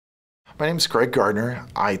My name is Greg Gardiner.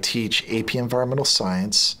 I teach AP Environmental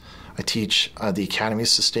Science. I teach the Academy of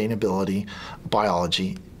Sustainability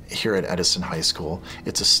Biology here at Edison High School.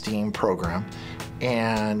 It's a STEAM program.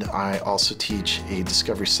 And I also teach a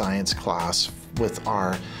Discovery Science class with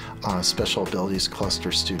our Special Abilities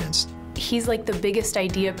Cluster students. He's like the biggest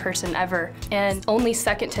idea person ever, and only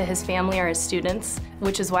second to his family are his students,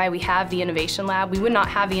 which is why we have the Innovation Lab. We would not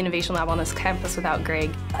have the Innovation Lab on this campus without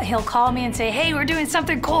Greg. He'll call me and say, hey, we're doing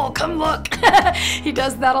something cool, come look. He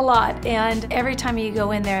does that a lot, and every time you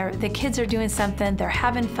go in there, the kids are doing something, they're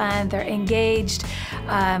having fun, they're engaged.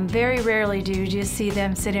 Very rarely do you just see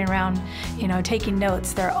them sitting around, taking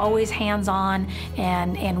notes. They're always hands-on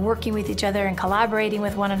and working with each other and collaborating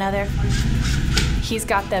with one another. He's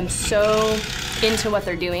got them so into what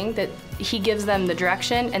they're doing that he gives them the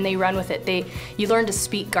direction and they run with it. You learn to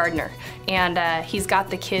speak Gardiner, and he's got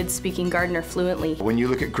the kids speaking Gardiner fluently. When you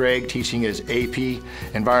look at Greg teaching his AP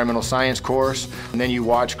Environmental Science course, and then you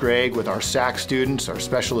watch Greg with our SAC students, our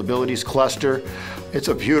Special Abilities Cluster, it's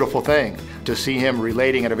a beautiful thing to see him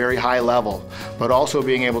relating at a very high level, but also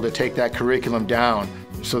being able to take that curriculum down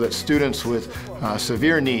so that students with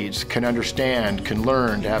severe needs can understand, can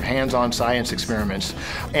learn, to have hands-on science experiments,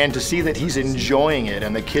 and to see that he's enjoying it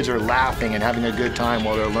and the kids are laughing and having a good time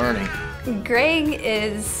while they're learning. Greg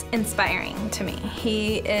is inspiring to me.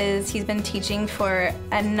 He's been teaching for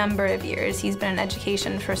a number of years. He's been in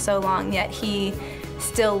education for so long, yet he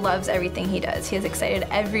still loves everything he does. He is excited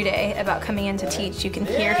every day about coming in to teach. You can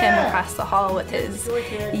hear him across the hall with his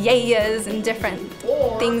yayas and different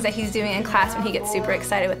things that he's doing in class when he gets super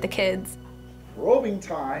excited with the kids. Roving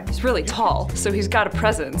time. He's really tall, so he's got a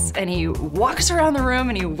presence, and he walks around the room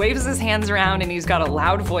and he waves his hands around and he's got a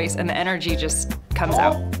loud voice and the energy just comes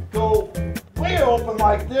out. Go way open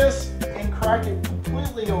like this and crack it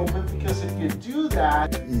completely open, because if you do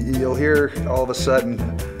that, you'll hear all of a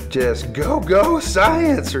sudden just go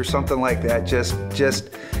science or something like that.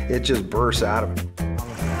 It just bursts out of him.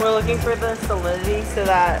 We're looking for the salinity so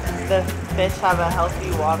that the fish have a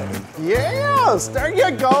healthy water. yes, there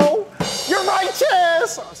you go. You're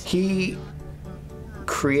righteous. He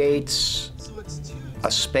creates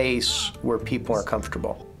a space where people are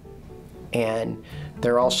comfortable and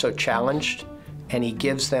they're also challenged, and he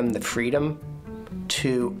gives them the freedom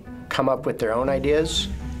to come up with their own ideas,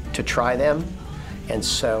 to try them. And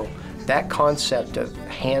so that concept of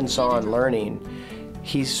hands-on learning,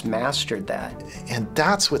 he's mastered that. And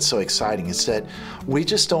that's what's so exciting, is that we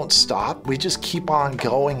just don't stop. We just keep on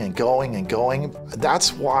going and going and going.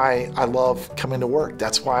 That's why I love coming to work.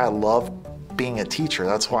 That's why I love being a teacher.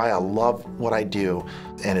 That's why I love what I do.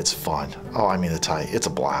 And it's fun. Oh, I mean to tell you, it's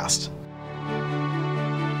a blast.